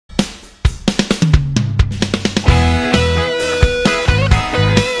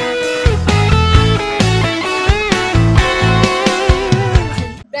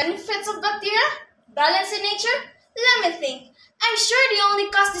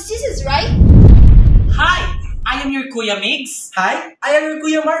diseases, right? Hi, I am your Kuya Migs. Hi, I am your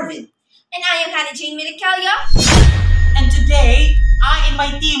Kuya Marvin. And I am Hannah Jane Miracalia. And today, I and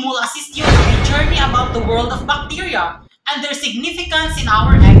my team will assist you on a journey about the world of bacteria and their significance in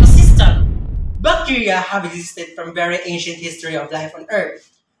our ecosystem. Bacteria have existed from very ancient history of life on Earth.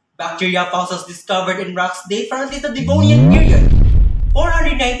 Bacteria fossils discovered in rocks date from at least the Devonian period,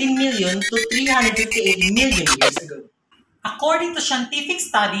 419 million to 358 million years ago. According to scientific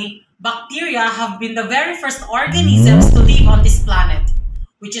study, bacteria have been the very first organisms to live on this planet,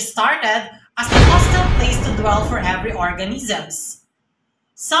 which started as a hostile place to dwell for every organisms.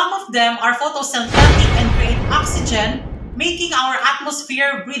 Some of them are photosynthetic and create oxygen, making our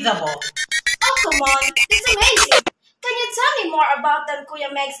atmosphere breathable. Oh, come on. That's amazing. Can you tell me more about them, Kuya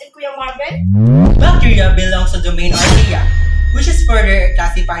Megs and Kuya Marvin? Bacteria belongs to domain Archaea, which is further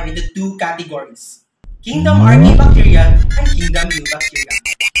classified into two categories: Kingdom Archaebacteria and Kingdom Eubacteria.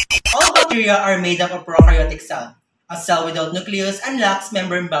 All bacteria are made up of prokaryotic cell, a cell without nucleus and lacks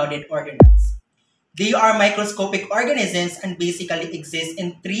membrane-bounded organelles. They are microscopic organisms and basically exist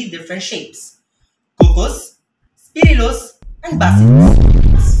in three different shapes: Coccus, Spirillus, and Bacillus.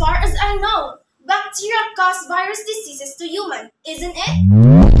 As far as I know, bacteria cause virus diseases to humans, isn't it?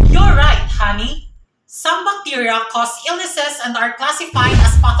 You're right, honey. Some bacteria cause illnesses and are classified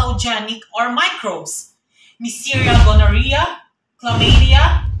as pathogenic or microbes. Neisseria gonorrhea,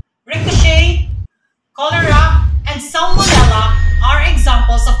 chlamydia, ricochet, cholera, and salmonella are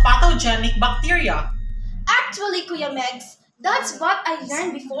examples of pathogenic bacteria. Actually, Kuya Megs, that's what I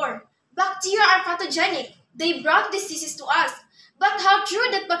learned before. Bacteria are pathogenic. They brought diseases to us. But how true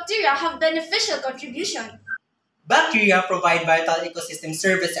that bacteria have beneficial contribution? Bacteria provide vital ecosystem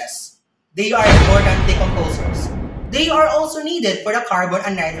services. They are important decomposers. They are also needed for the carbon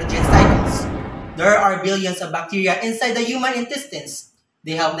and nitrogen cycles. There are billions of bacteria inside the human intestines.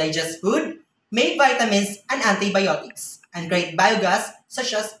 They help digest food, make vitamins and antibiotics, and create biogas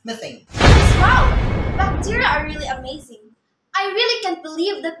such as methane. Wow! Bacteria are really amazing. I really can't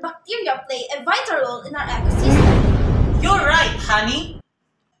believe that bacteria play a vital role in our ecosystem. You're right, honey.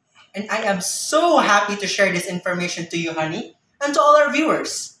 And I am so happy to share this information to you, honey, and to all our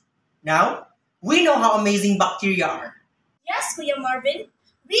viewers. Now, we know how amazing bacteria are. Yes, Kuya Marvin.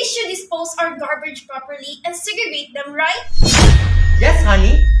 We should dispose our garbage properly and segregate them, right? Yes,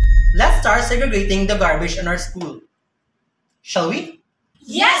 honey. Let's start segregating the garbage in our school. Shall we?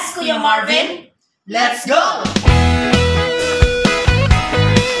 Yes, Kuya Marvin. Let's go!